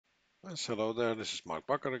Yes, hello there, this is Mark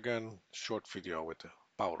Bakker again. Short video with the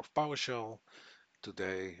power of PowerShell.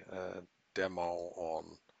 Today, demo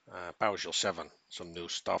on PowerShell 7. Some new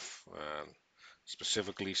stuff, and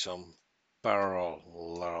specifically some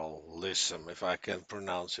parallelism, if I can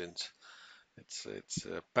pronounce it. It's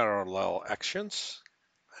parallel actions,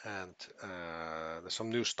 and there's some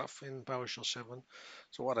new stuff in PowerShell 7.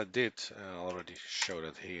 So what I did, I already showed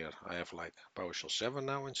it here. I have like PowerShell 7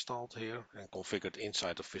 now installed here and configured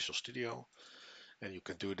inside of Visual Studio. And you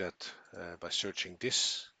can do that by searching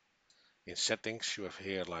this in settings. You have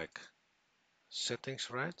here like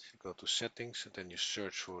settings, right? You go to settings and then you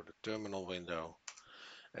search for the terminal window,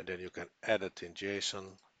 and then you can edit in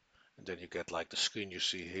JSON, and then you get like the screen you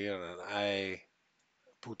see here, and I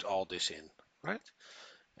put all this in, right?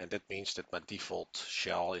 And that means that my default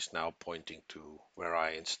shell is now pointing to where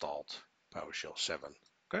I installed PowerShell 7.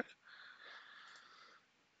 Okay.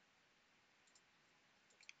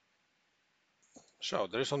 So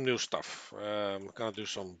there's some new stuff. I'm gonna do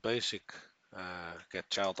some basic get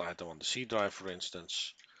child item on the C drive, for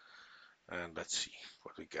instance. And let's see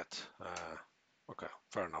what we get. Okay,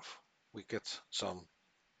 fair enough. We get some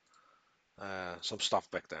stuff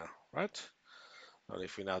back there, right? And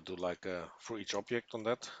if we now do like for each object on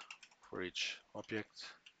that, for each object,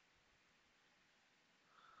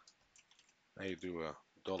 and you do a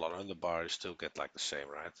dollar underbar, you still get like the same,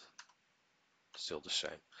 right? Still the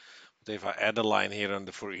same. But if I add a line here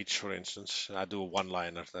under for each, for instance, I do a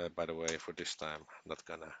one-liner, by the way, for this time. I'm not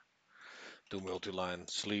gonna do multi-line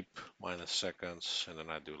sleep minus seconds, and then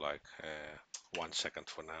I do like 1 second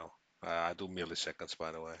for now. I do milliseconds,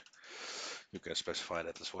 by the way. You can specify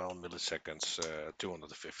that as well, milliseconds,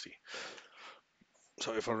 250.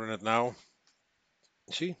 So if I run it now,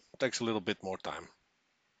 see, it takes a little bit more time.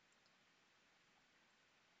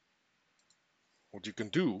 What you can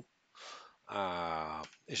do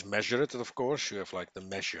is measure it, of course. You have like the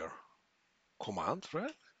measure command,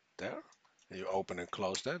 right? There. And you open and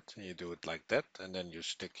close that, and you do it like that, and then you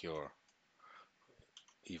stick your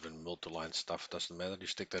even multi-line stuff, doesn't matter, you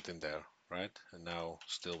stick that in there, right? And now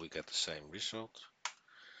still we get the same result.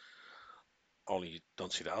 Only you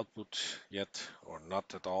don't see the output yet, or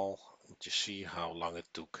not at all. But you see how long it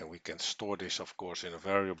took, and we can store this, of course, in a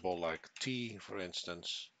variable like t, for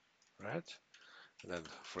instance, right? And then,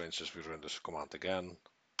 for instance, we run this command again.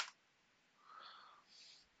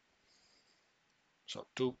 So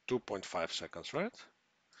 2.5 seconds, right?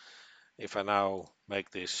 If I now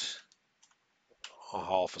make this a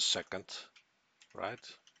half a second, right?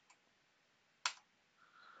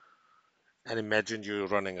 And imagine you're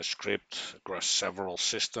running a script across several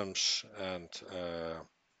systems, and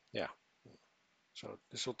yeah, so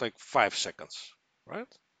this will take 5 seconds,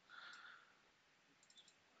 right?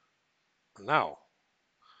 Now,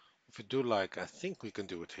 if we do like, I think we can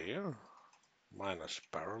do it here, minus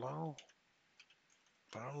parallel.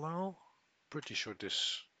 Pretty sure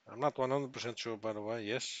this, I'm not 100% sure, by the way.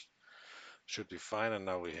 Yes, should be fine. And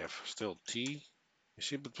now we have still t. You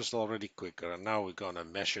see, but it was already quicker. And now we're gonna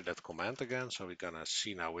measure that command again. So we're gonna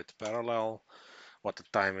see now with parallel what the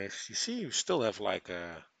time is. You see, you still have like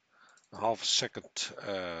a half second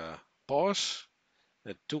pause.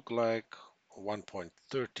 It took like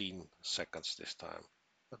 1.13 seconds this time.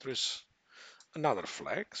 But there is another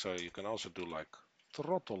flag, so you can also do like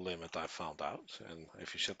throttle limit, I found out. And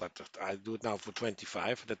if you set that, I do it now for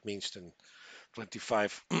 25, that means then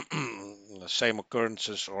 25 same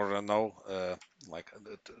occurrences, or no, like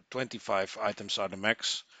 25 items are the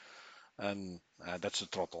max, and that's the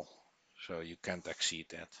throttle, so you can't exceed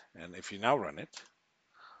that. And if you now run it,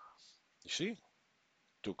 you see,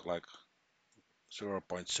 took like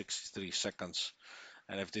 0.63 seconds.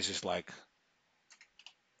 And if this is like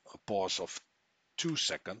a pause of 2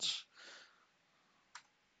 seconds,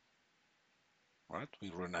 right, we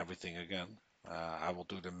run everything again. I will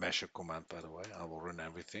do the measure command, by the way. I will run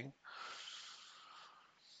everything.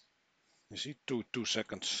 You see, two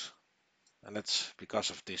seconds, and that's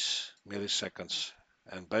because of this milliseconds.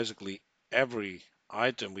 And basically every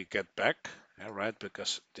item we get back, yeah, right,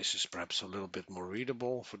 because this is perhaps a little bit more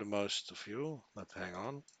readable for the most of you. Let's hang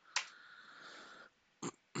on,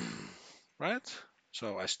 right?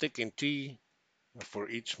 So I stick in T for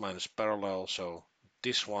each minus parallel. So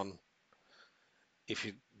this one, if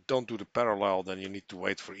you don't do the parallel, then you need to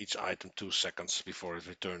wait for each item 2 seconds before it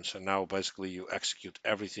returns. And now basically you execute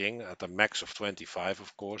everything at a max of 25,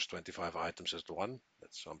 of course, 25 items is the one.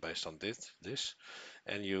 That's based on this,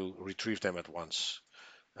 and you retrieve them at once.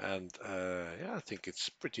 And yeah, I think it's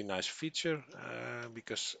a pretty nice feature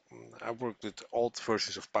because I worked with old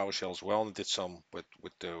versions of PowerShell as well, and did some with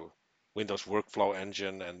the Windows workflow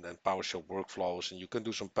engine and PowerShell workflows, and you can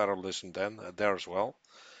do some parallelism then there as well.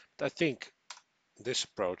 But I think this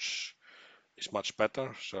approach is much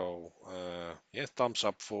better. So yeah, thumbs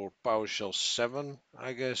up for PowerShell 7,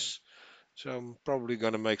 I guess. So I'm probably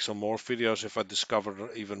gonna make some more videos if I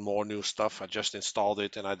discover even more new stuff. I just installed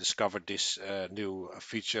it and I discovered this new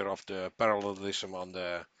feature of the parallelism on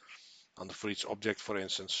the foreach-object, for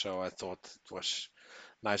instance. So I thought it was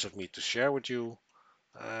nice of me to share with you.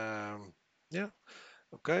 Yeah,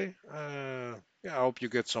 okay. Yeah, I hope you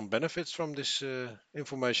get some benefits from this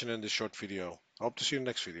information in this short video. I hope to see you in the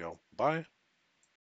next video. Bye.